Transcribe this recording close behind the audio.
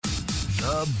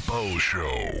The Bo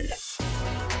Show.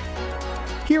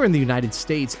 Here in the United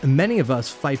States, many of us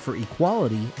fight for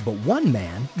equality, but one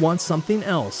man wants something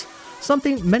else.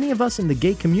 Something many of us in the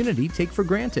gay community take for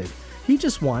granted. He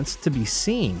just wants to be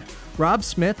seen. Rob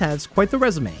Smith has quite the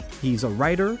resume. He's a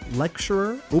writer,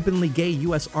 lecturer, openly gay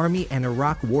U.S. Army and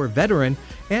Iraq War veteran,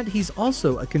 and he's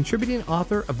also a contributing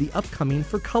author of the upcoming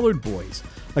For Colored Boys,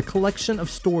 a collection of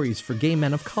stories for gay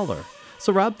men of color.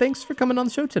 So, Rob, thanks for coming on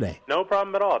the show today. No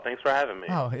problem at all. Thanks for having me.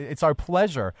 Oh, it's our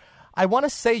pleasure. I want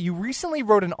to say you recently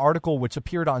wrote an article which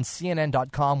appeared on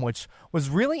CNN.com, which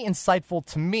was really insightful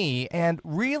to me and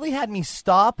really had me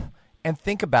stop and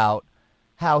think about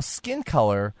how skin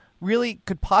color really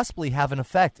could possibly have an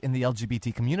effect in the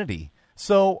LGBT community.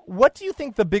 So what do you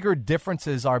think the bigger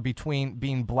differences are between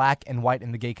being black and white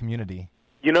in the gay community?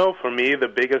 You know, for me, the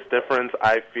biggest difference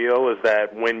I feel is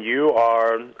that when you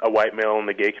are a white male in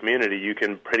the gay community, you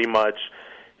can pretty much,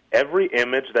 every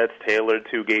image that's tailored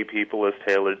to gay people is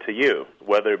tailored to you,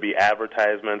 whether it be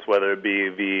advertisements, whether it be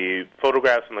the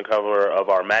photographs on the cover of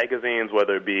our magazines,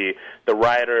 whether it be the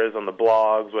writers on the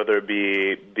blogs, whether it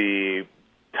be the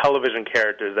television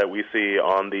characters that we see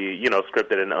on the,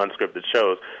 scripted and unscripted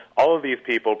shows. All of these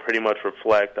people pretty much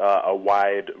reflect a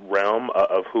wide realm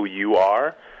of who you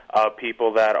are.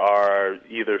 People that are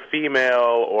either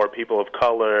female or people of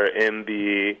color in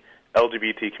the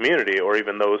LGBT community, or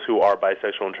even those who are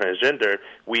bisexual and transgender,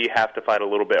 we have to fight a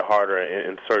little bit harder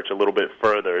and search a little bit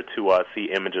further to see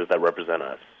images that represent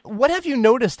us. What have you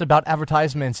noticed about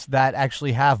advertisements that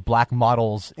actually have black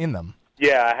models in them?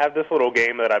 Yeah, I have this little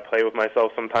game that I play with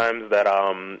myself sometimes that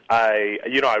I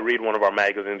read one of our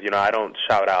magazines. I don't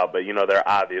shout out, but, there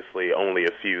are obviously only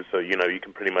a few, so, you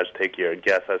can pretty much take your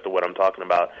guess as to what I'm talking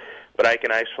about. But I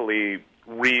can actually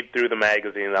read through the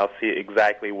magazine, and I'll see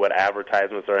exactly what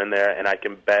advertisements are in there, and I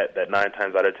can bet that 9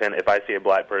 times out of 10, if I see a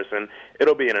black person,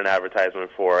 it'll be in an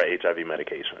advertisement for HIV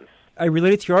medications. I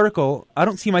related to your article. I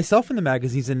don't see myself in the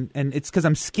magazines, and it's because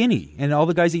I'm skinny. And all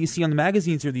the guys that you see on the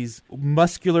magazines are these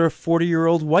muscular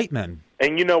 40-year-old white men.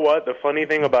 And you know what? The funny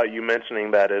thing about you mentioning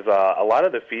that is a lot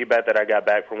of the feedback that I got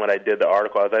back from when I did the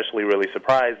article, I was actually really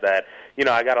surprised that,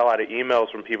 I got a lot of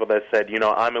emails from people that said,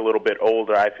 I'm a little bit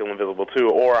older, I feel invisible too,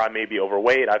 or I may be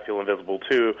overweight, I feel invisible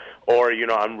too, or,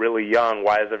 I'm really young,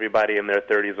 why is everybody in their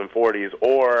 30s and 40s,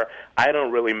 or I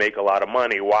don't really make a lot of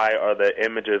money, why are the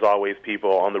images always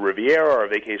people on the Riviera or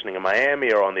vacationing in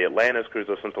Miami or on the Atlantis cruise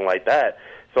or something like that?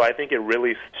 So I think it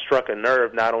really struck a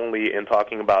nerve not only in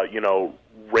talking about,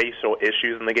 racial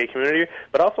issues in the gay community,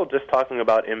 but also just talking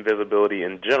about invisibility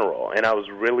in general. And I was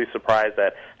really surprised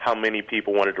at how many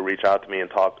people wanted to reach out to me and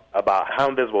talk about how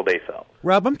invisible they felt.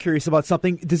 Rob, I'm curious about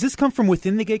something. Does this come from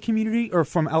within the gay community or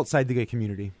from outside the gay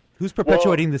community? Who's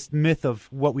perpetuating this myth of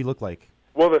what we look like?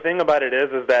 Well, the thing about it is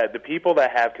that the people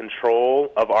that have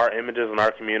control of our images in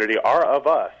our community are of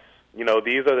us.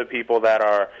 These are the people that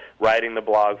are writing the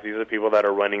blogs. These are the people that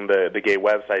are running the gay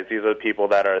websites. These are the people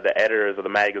that are the editors of the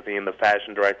magazine, the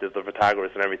fashion directors, the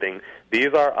photographers, and everything.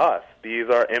 These are us. These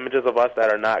are images of us that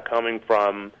are not coming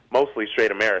from mostly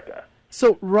straight America.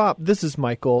 So, Rob, this is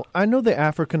Michael. I know the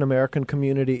African-American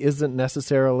community isn't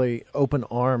necessarily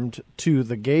open-armed to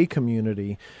the gay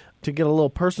community. To get a little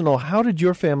personal, how did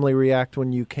your family react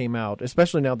when you came out,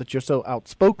 especially now that you're so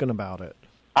outspoken about it?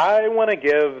 I want to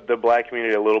give the black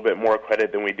community a little bit more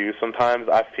credit than we do sometimes.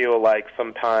 I feel like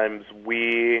sometimes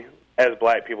we, as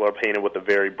black people, are painted with a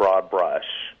very broad brush.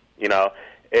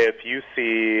 If you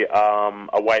see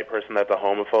a white person that's a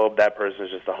homophobe, that person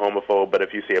is just a homophobe. But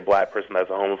if you see a black person that's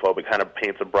a homophobe, it kind of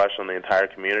paints a brush on the entire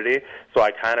community. So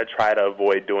I kind of try to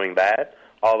avoid doing that.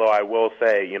 Although I will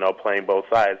say, playing both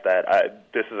sides, that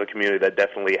this is a community that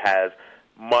definitely has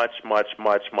much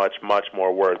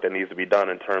more work that needs to be done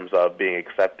in terms of being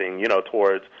accepting,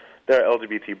 towards their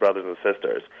LGBT brothers and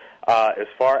sisters. As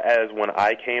far as when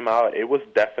I came out, it was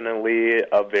definitely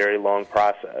a very long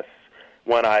process.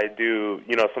 When I do,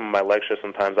 some of my lectures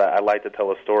sometimes, I like to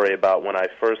tell a story about when I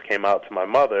first came out to my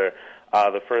mother.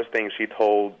 The first thing she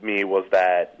told me was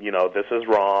that, this is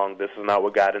wrong, this is not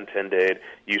what God intended,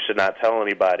 you should not tell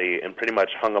anybody, and pretty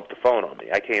much hung up the phone on me.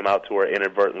 I came out to her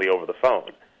inadvertently over the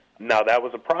phone. Now, that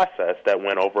was a process that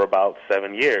went over about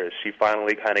 7 years. She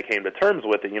finally kind of came to terms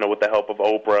with it, with the help of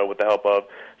Oprah, with the help of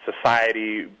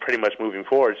society pretty much moving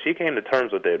forward. She came to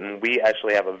terms with it, and we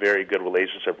actually have a very good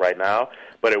relationship right now,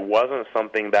 but it wasn't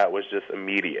something that was just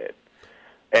immediate.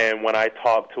 And when I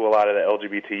talk to a lot of the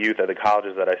LGBT youth at the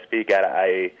colleges that I speak at,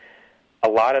 a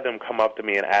lot of them come up to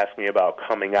me and ask me about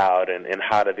coming out and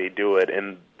how do they do it.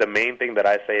 And the main thing that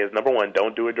I say is, number one,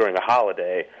 don't do it during a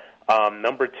holiday.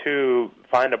 Number two,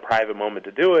 find a private moment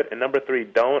to do it. And number three,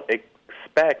 don't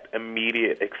expect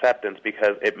immediate acceptance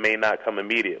because it may not come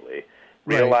immediately.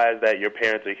 Realize that your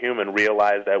parents are human.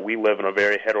 Realize that we live in a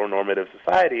very heteronormative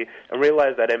society, and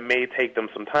realize that it may take them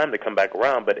some time to come back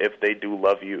around, but if they do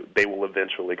love you, they will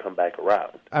eventually come back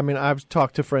around. I mean, I've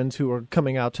talked to friends who are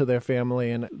coming out to their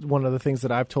family, and one of the things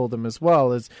that I've told them as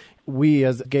well is we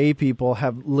as gay people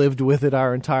have lived with it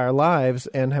our entire lives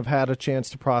and have had a chance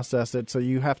to process it, so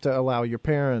you have to allow your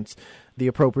parents the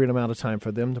appropriate amount of time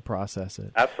for them to process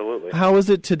it. Absolutely. How is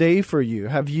it today for you?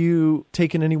 Have you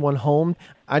taken anyone home?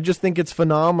 I just think it's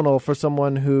phenomenal for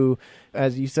someone who,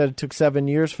 as you said, it took 7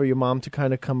 years for your mom to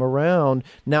kind of come around.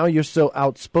 Now you're so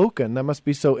outspoken. That must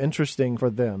be so interesting for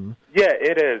them. Yeah,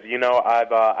 it is. You know,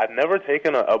 I've never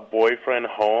taken a boyfriend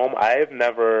home. I have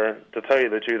never, to tell you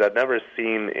the truth, I've never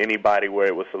seen anybody where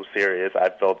it was so serious I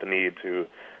felt the need to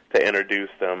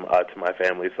introduce them to my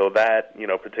family. So that,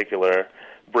 particular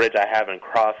bridge I haven't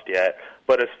crossed yet.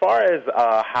 But as far as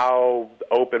how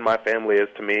open my family is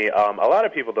to me, a lot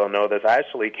of people don't know this. I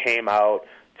actually came out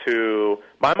to,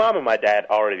 my mom and my dad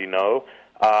already know.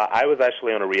 I was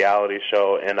actually on a reality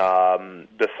show in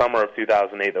the summer of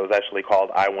 2008 that was actually called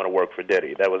I Want to Work for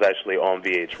Diddy. That was actually on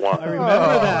VH1. I remember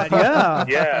that, yeah.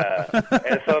 Yeah.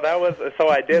 And so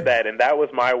I did that, and that was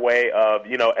my way of,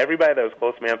 everybody that was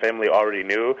close to my family already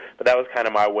knew, but that was kind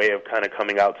of my way of kind of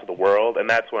coming out to the world, and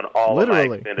that's when all of my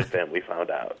extended family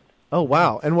found out. Oh,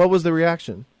 wow. And what was the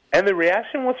reaction? And the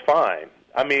reaction was fine.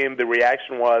 I mean, the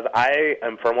reaction was, I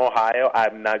am from Ohio.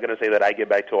 I'm not going to say that I get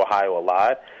back to Ohio a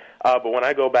lot. But when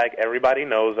I go back, everybody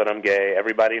knows that I'm gay.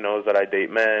 Everybody knows that I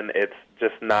date men. It's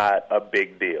just not a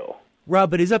big deal. Rob,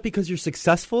 but is that because you're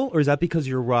successful, or is that because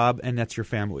you're Rob and that's your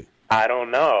family? I don't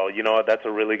know. That's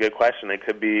a really good question. It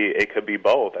could be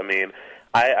both. I mean,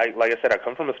 I like I said, I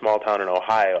come from a small town in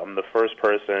Ohio. I'm the first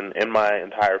person in my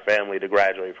entire family to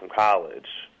graduate from college,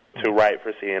 to write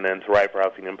for CNN, to write for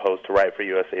Huffington Post, to write for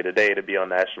USA Today, to be on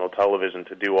national television,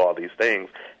 to do all these things.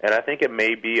 And I think it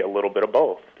may be a little bit of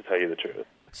both, to tell you the truth.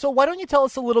 So why don't you tell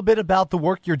us a little bit about the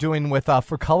work you're doing with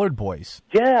For Colored Boys?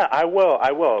 Yeah, I will.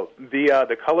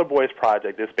 The Colored Boys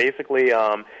Project is basically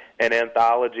an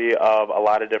anthology of a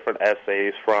lot of different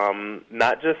essays from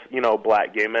not just,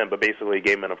 black gay men, but basically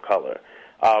gay men of color.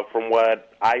 From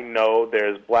what I know,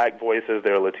 there's black voices,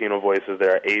 there are Latino voices,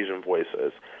 there are Asian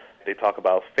voices. They talk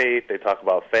about faith, they talk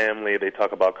about family, they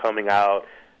talk about coming out.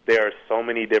 There are so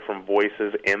many different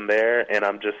voices in there, and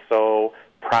I'm just so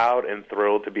proud and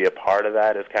thrilled to be a part of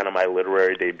that as kind of my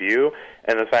literary debut.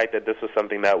 And the fact that this was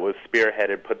something that was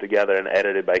spearheaded, put together, and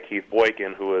edited by Keith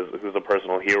Boykin, who's a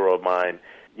personal hero of mine,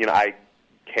 I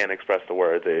can't express the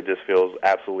words. It just feels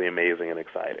absolutely amazing and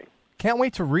exciting. Can't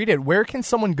wait to read it. Where can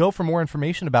someone go for more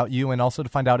information about you and also to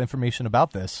find out information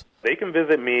about this? They can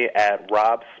visit me at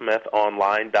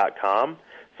robsmithonline.com.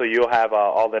 So you'll have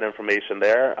all that information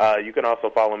there. You can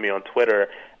also follow me on Twitter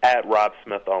at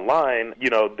robsmithonline.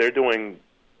 They're doing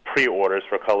pre-orders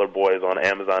for Colored Boys on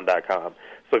Amazon.com.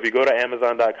 So if you go to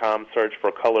Amazon.com, search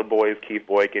for Colored Boys, Keith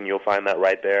Boykin, you'll find that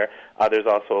right there. There's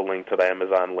also a link to the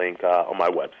Amazon link on my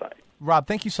website. Rob,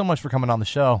 thank you so much for coming on the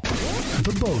show.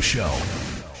 The Bo Show.